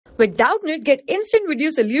With Doubtnut, get instant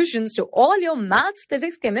video solutions to all your maths,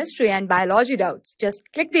 physics, chemistry, and biology doubts. Just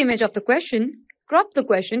click the image of the question, crop the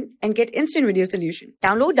question, and get instant video solution.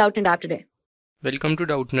 Download Doubtnut app today. Welcome to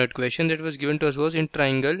Doubtnut. Question that was given to us was in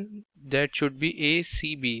triangle that should be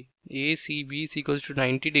ACB. ACB is equals to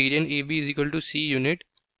 90 degree and AB is equal to C unit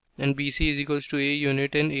and BC is equals to A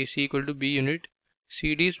unit and AC equal to B unit.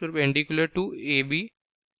 CD is perpendicular to AB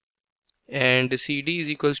and CD is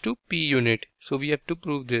equals to P unit. So we have to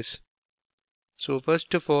prove this. So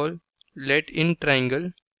first of all, let in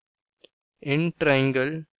triangle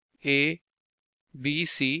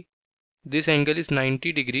ABC, this angle is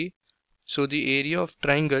 90 degree. So the area of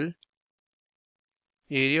triangle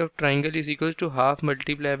is equals to half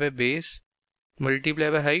multiplied by base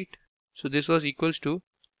multiplied by height. So this was equals to,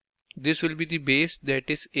 this will be the base, that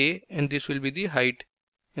is A, and this will be the height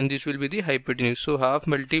and this will be the hypotenuse. So half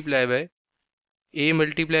multiplied by A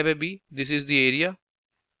multiplied by B, this is the area,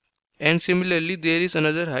 and similarly there is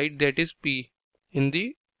another height, that is P, in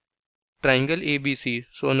the triangle ABC.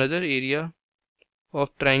 So another area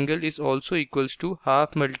of triangle is also equals to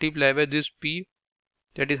half multiplied by this P,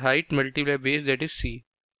 that is height, multiplied by base, that is C.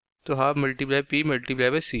 So half multiplied by P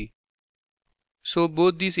multiplied by C. So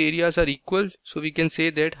both these areas are equal. So we can say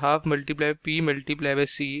that half multiplied by P multiplied by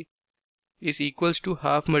C is equals to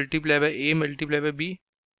half multiplied by A multiplied by B.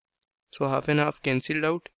 So half and half cancelled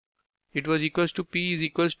out. It was equals to P is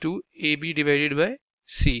equals to AB divided by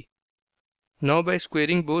C. Now by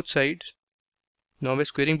squaring both sides,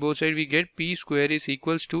 we get P square is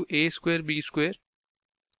equals to A square B square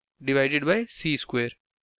divided by C square.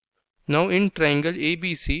 Now in triangle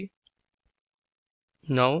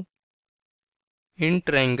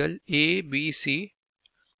ABC,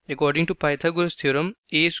 according to Pythagoras theorem,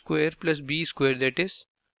 A square plus B square, that is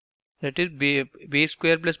base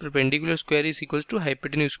square plus perpendicular square is equals to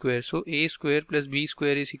hypotenuse square. So A square plus B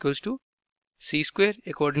square is equals to C square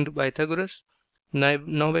according to Pythagoras.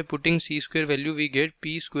 Now by putting C square value, we get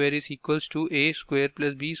P square is equals to A square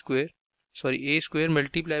plus B square, A square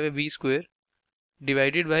multiplied by B square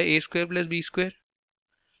divided by A square plus B square.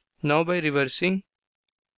 Now by reversing,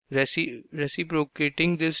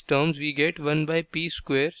 reciprocating these terms, we get 1 by P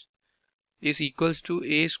square is equals to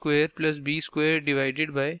A square plus B square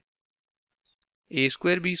divided by A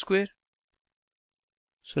square B square.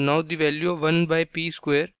 So now the value of 1 by P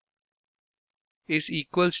square is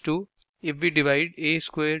equals to, if we divide A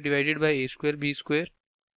square divided by A square B square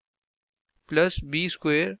plus B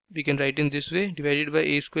square, we can write in this way, divided by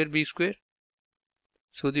A square B square.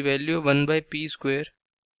 So the value of 1 by P square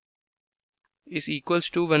is equals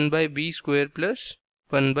to 1 by B square plus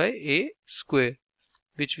 1 by A square,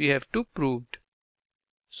 which we have to prove.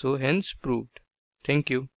 So hence proved. Thank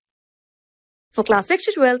you. For class 6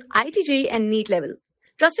 to 12, IIT JEE and NEET level.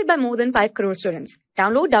 Trusted by more than 5 crore students.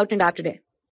 Download Doubtnut app today.